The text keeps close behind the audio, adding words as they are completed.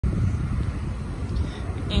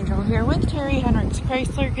Angel here with Terry, Henricks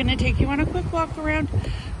Chrysler. Gonna take you on a quick walk around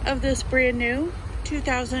of this brand new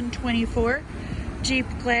 2024 Jeep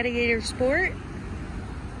Gladiator Sport.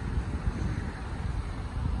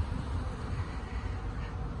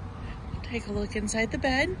 Take a look inside the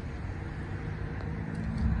bed.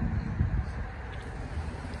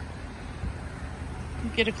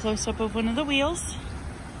 Get a close-up of one of the wheels.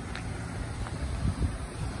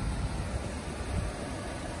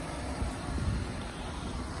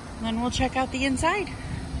 Then we'll check out the inside.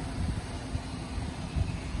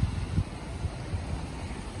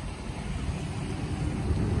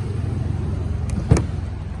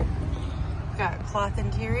 Got cloth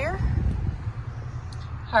interior,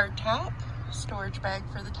 hard top, storage bag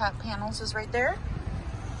for the top panels is right there.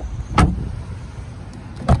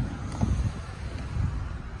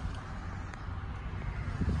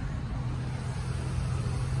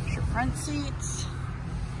 There's your front seats.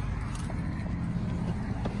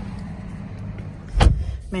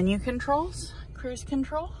 Menu controls, cruise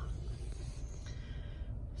control,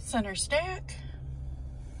 center stack,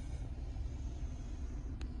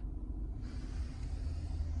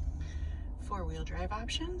 four-wheel drive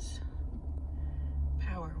options,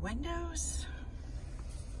 power windows,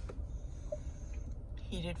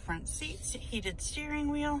 heated front seats, heated steering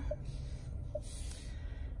wheel,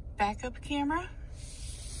 backup camera.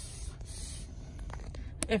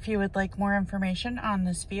 If you would like more information on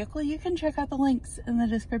this vehicle, you can check out the links in the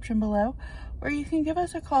description below, or you can give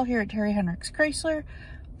us a call here at Terry Henricks Chrysler,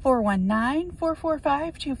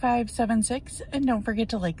 419-445-2576. And don't forget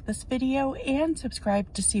to like this video and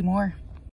subscribe to see more.